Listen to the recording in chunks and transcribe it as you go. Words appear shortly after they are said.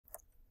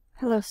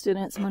Hello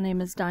students, my name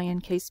is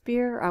Diane K.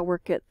 Spear. I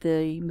work at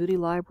the Moody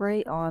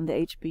Library on the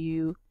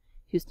HBU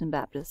Houston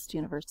Baptist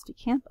University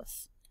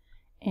campus.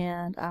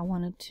 And I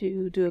wanted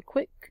to do a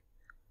quick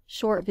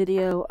short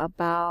video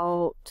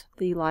about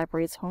the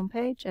library's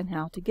homepage and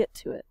how to get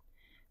to it.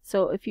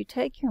 So if you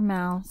take your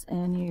mouse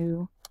and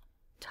you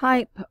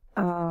type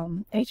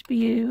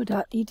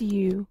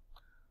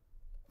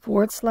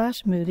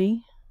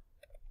hbu.edu/Moody,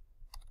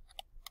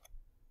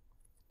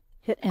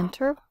 hit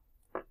enter,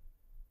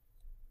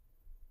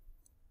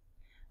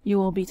 you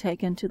will be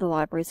taken to the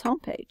library's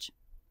homepage.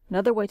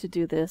 Another way to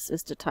do this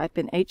is to type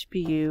in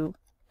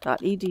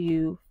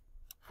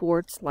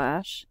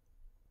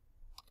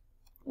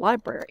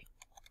hbu.edu/library.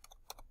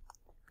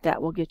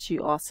 That will get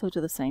you also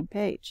to the same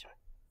page.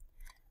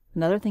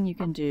 Another thing you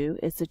can do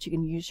is that you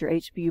can use your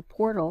HBU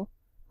portal,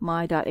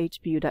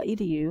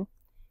 my.hbu.edu.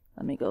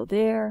 Let me go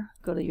there,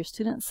 go to your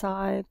student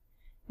side,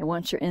 and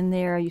once you're in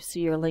there, you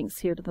see your links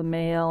here to the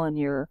mail and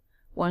your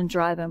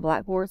OneDrive and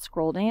Blackboard.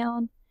 Scroll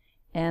down,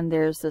 and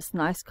there's this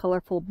nice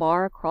colorful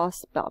bar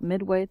across about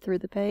midway through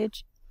the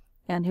page,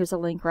 and here's a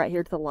link right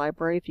here to the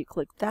library. If you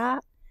click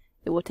that,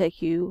 it will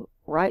take you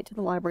right to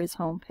the library's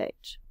home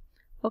page.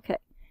 Okay,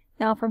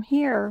 now from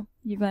here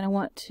you're going to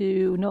want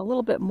to know a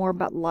little bit more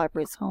about the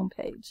library's home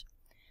page.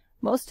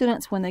 Most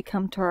students, when they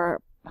come to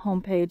our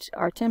home page,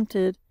 are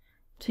tempted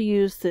to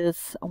use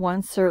this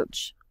one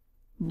search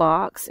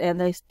box, and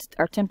they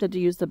are tempted to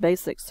use the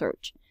basic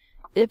search.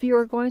 If you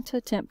are going to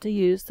attempt to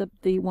use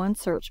the one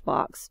search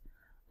box,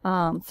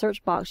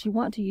 you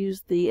want to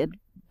use the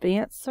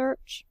advanced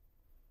search.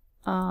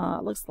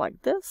 It looks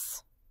like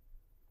this,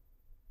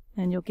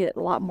 and you'll get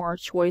a lot more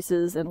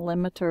choices and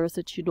limiters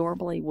that you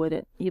normally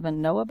wouldn't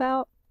even know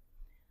about.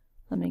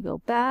 Let me go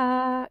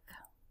back.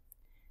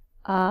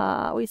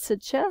 We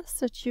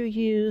suggest that you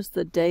use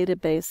the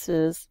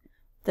databases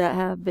that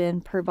have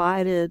been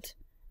provided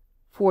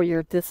for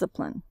your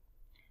discipline.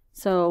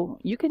 So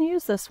you can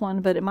use this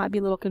one, but it might be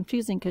a little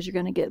confusing because you're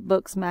going to get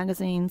books,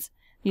 magazines,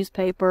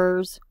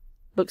 newspapers,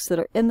 books that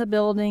are in the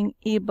building,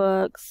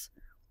 ebooks,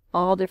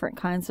 all different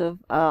kinds of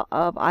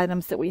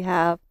items that we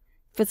have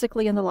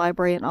physically in the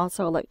library and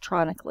also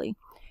electronically.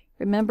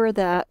 Remember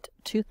that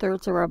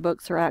 2/3 of our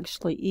books are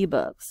actually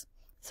ebooks.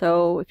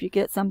 So if you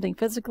get something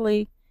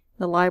physically in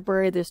the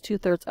library, there's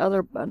 2/3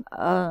 other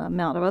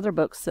amount of other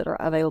books that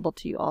are available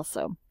to you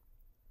also.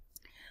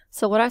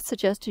 So what I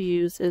suggest you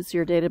use is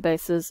your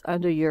databases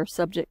under your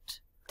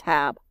subject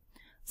tab.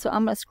 So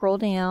I'm going to scroll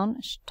down,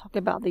 talk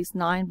about these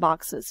 9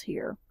 boxes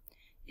here.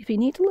 If you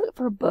need to look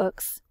for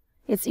books,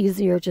 it's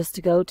easier just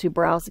to go to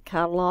browse the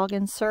catalog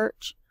and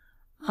search.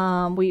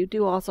 We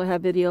do also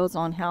have videos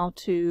on how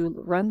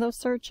to run those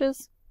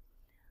searches.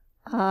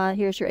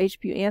 Here's your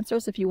HBU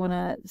answers if you want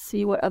to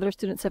see what other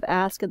students have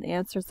asked and the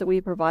answers that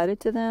we provided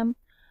to them.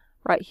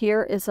 Right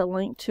here is a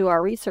link to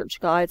our research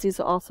guides. These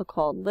are also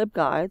called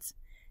LibGuides.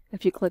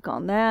 If you click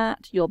on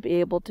that, you'll be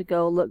able to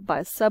go look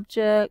by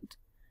subject.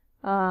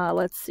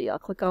 Let's see, I'll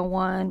click on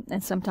one,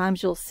 and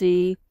sometimes you'll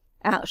see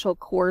actual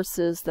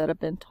courses that have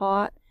been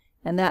taught,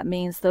 and that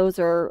means those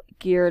are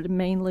geared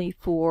mainly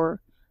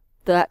for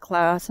that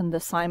class and the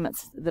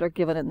assignments that are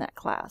given in that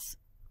class.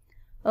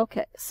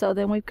 Okay, so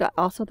then we've got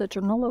also the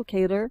journal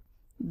locator.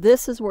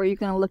 This is where you're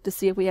going to look to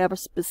see if we have a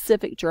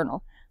specific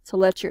journal. So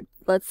let's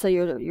say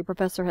your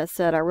professor has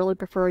said, I really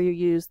prefer you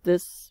use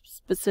this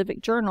specific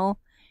journal.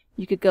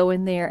 You could go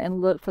in there and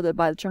look for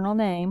by the journal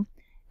name,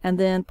 and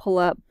then pull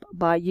up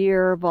by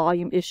year,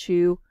 volume,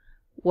 issue,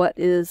 what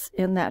is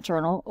in that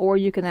journal, or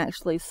you can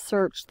actually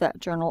search that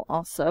journal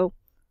also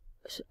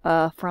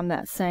from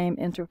that same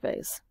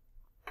interface.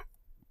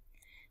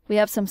 We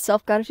have some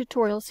self-guided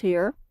tutorials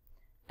here,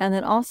 and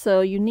then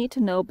also you need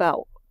to know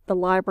about the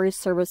library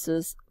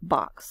services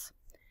box.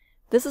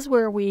 This is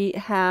where we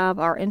have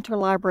our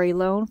interlibrary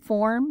loan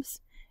forms.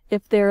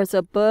 If there is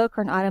a book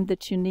or an item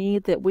that you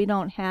need that we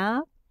don't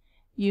have,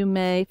 you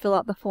may fill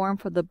out the form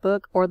for the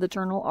book or the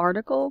journal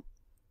article.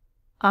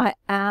 I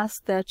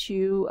ask that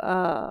you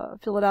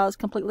fill it out as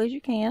completely as you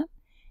can,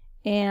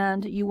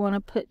 and you want to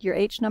put your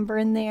H number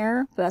in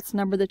there. That's the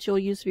number that you'll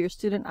use for your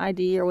student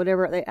ID or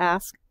whatever they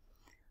ask,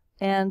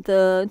 and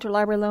the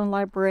interlibrary loan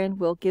librarian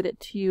will get it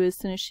to you as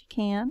soon as she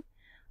can.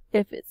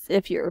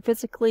 If you're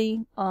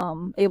physically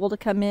able to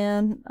come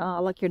in,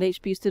 like you're an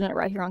HBU student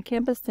right here on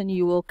campus, then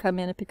you will come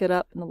in and pick it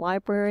up in the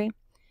library.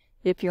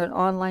 If you're an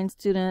online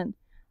student,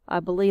 I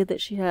believe that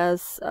she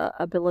has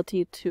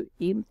ability to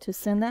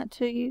send that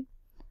to you.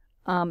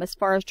 As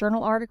far as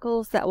journal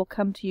articles, that will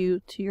come to you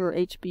to your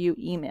HBU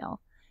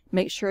email.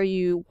 Make sure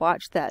you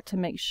watch that to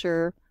make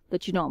sure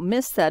that you don't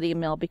miss that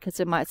email, because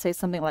it might say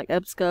something like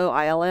EBSCO,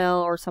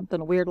 ILL, or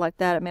something weird like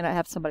that. It may not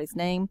have somebody's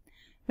name.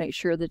 Make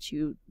sure that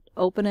you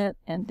open it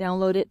and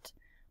download it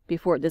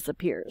before it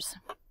disappears.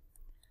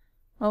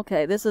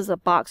 Okay, this is a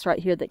box right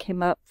here that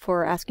came up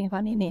for asking if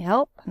I need any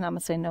help, and I'm going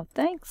to say no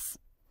thanks.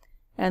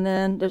 And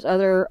then there's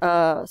other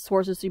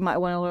sources you might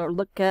want to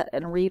look at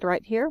and read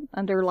right here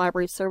under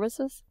Library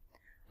Services.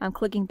 I'm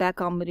clicking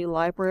back on Moody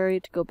Library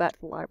to go back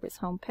to the library's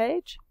home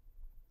page.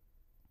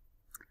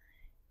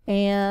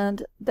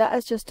 And that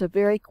is just a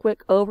very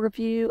quick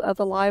overview of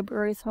the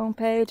library's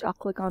homepage. I'll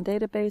click on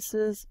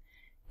databases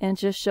and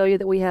just show you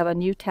that we have a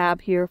new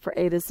tab here for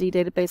A to Z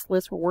database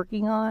list we're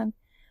working on.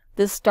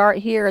 This start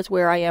here is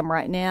where I am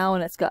right now,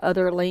 and it's got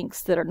other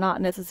links that are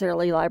not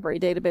necessarily library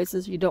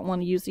databases. You don't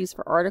want to use these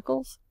for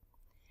articles.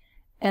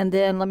 And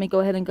then let me go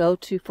ahead and go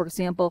to, for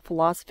example,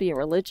 philosophy and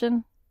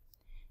religion.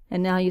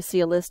 And now you see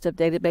a list of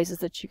databases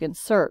that you can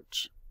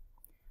search.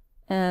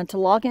 And to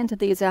log into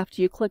these,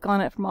 after you click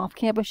on it from off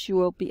campus, you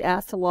will be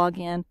asked to log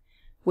in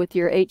with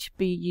your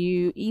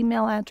HBU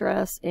email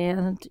address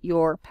and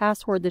your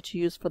password that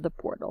you use for the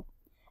portal.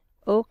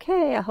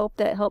 Okay, I hope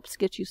that helps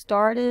get you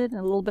started and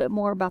a little bit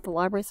more about the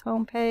library's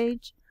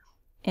homepage.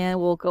 And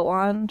we'll go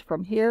on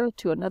from here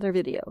to another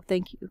video.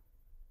 Thank you.